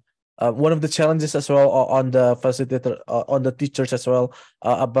one of the challenges as well on the facilitator on the teachers as well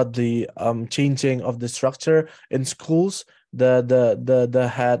about the changing of the structure in schools. The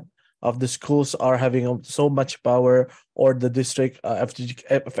head of the schools are having so much power, or the district of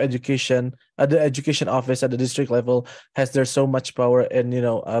education, the education office at the district level has there so much power in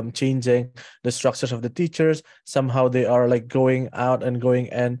changing the structures of the teachers. Somehow they are going out and going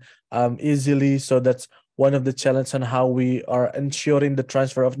in easily. So that's one of the challenges on how we are ensuring the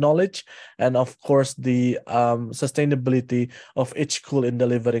transfer of knowledge, and of course the sustainability of each school in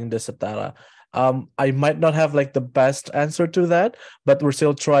delivering the Setara. I might not have the best answer to that, but we're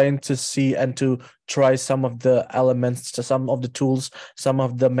still trying to see and to try some of the elements, some of the tools, some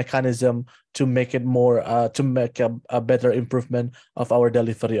of the mechanism to make it more, to make a better improvement of our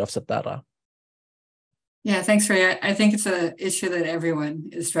delivery of Setara. Yeah, thanks, Ray. I think it's an issue that everyone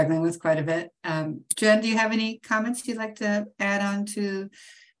is struggling with quite a bit. Jen, do you have any comments you'd like to add on to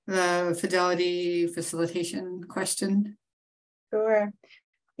the fidelity facilitation question? Sure.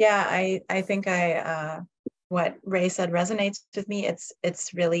 Yeah, I think what Ray said resonates with me.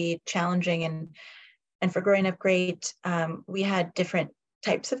 It's really challenging, and for growing up great, we had different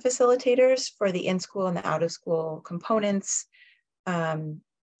types of facilitators for the in-school and the out-of-school components.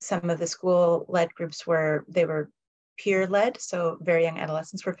 Some of the school-led groups were peer-led, so very young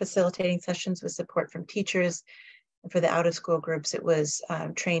adolescents were facilitating sessions with support from teachers. And for the out-of-school groups, it was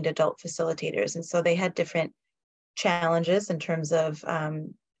trained adult facilitators, and so they had different challenges in terms of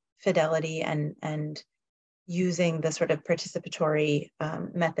fidelity and using the sort of participatory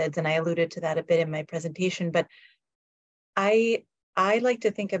methods. And I alluded to that a bit in my presentation, but I like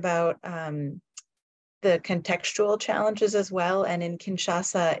to think about the contextual challenges as well. And in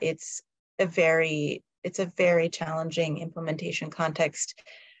Kinshasa, it's a very challenging implementation context,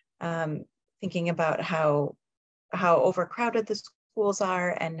 thinking about how overcrowded the schools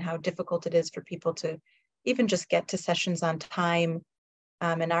are and how difficult it is for people to even just get to sessions on time.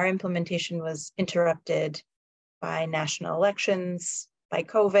 And our implementation was interrupted by national elections, by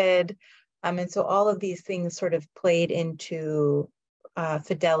COVID. And so all of these things sort of played into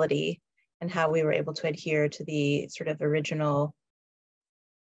fidelity and how we were able to adhere to the sort of original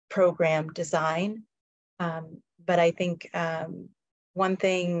program design. But I think one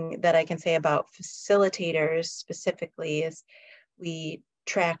thing that I can say about facilitators specifically is we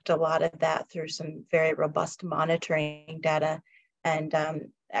tracked a lot of that through some very robust monitoring data, and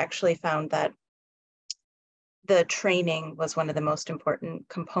actually found that the training was one of the most important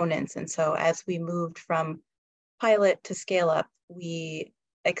components. And so as we moved from pilot to scale up, we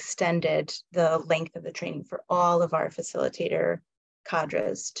extended the length of the training for all of our facilitator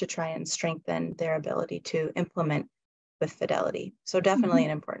cadres to try and strengthen their ability to implement with fidelity. So definitely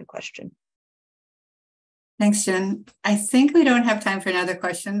an important question. Thanks, Jen. I think we don't have time for another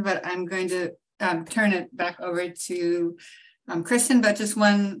question, but I'm going to turn it back over to Kristin. But just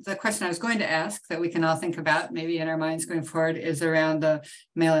the question I was going to ask that we can all think about maybe in our minds going forward is around the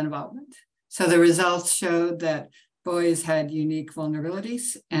male involvement. So the results showed that boys had unique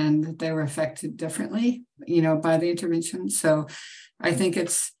vulnerabilities and they were affected differently, by the intervention. So I think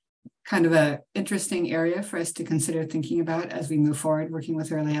it's kind of an interesting area for us to consider thinking about as we move forward, working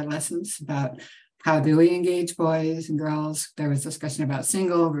with early adolescents about how do we engage boys and girls. There was discussion about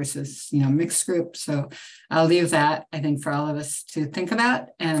single versus, mixed group. So I'll leave that, I think, for all of us to think about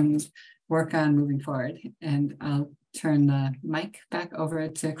and work on moving forward. And I'll turn the mic back over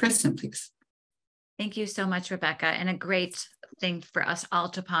to Kristin, please. Thank you so much, Rebecca, and a great thing for us all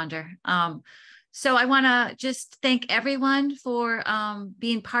to ponder. So I want to just thank everyone for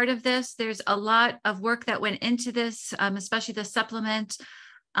being part of this. There's a lot of work that went into this, especially the supplement.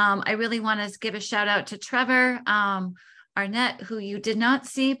 I really want to give a shout out to Trevor Arnett, who you did not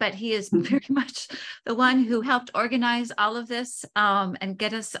see, but he is very much the one who helped organize all of this and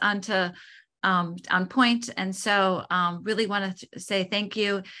get us on point. And so really want to say thank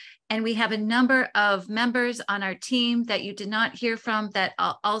you. And we have a number of members on our team that you did not hear from that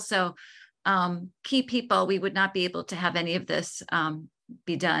also key people. We would not be able to have any of this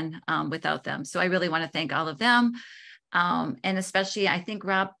be done without them. So I really want to thank all of them. And especially, I think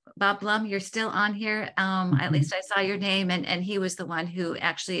Bob Blum, you're still on here. At least I saw your name, and he was the one who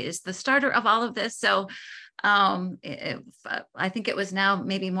actually is the starter of all of this. So I think it was now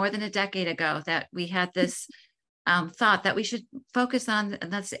maybe more than a decade ago that we had this thought that we should focus on,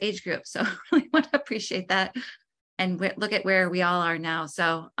 and that's the age group. So I really want to appreciate that and look at where we all are now.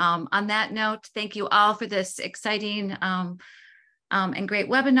 So on that note, thank you all for this exciting and great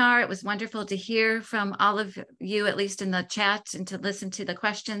webinar. It was wonderful to hear from all of you, at least in the chat, and to listen to the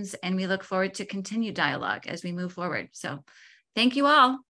questions. And we look forward to continued dialogue as we move forward. So thank you all.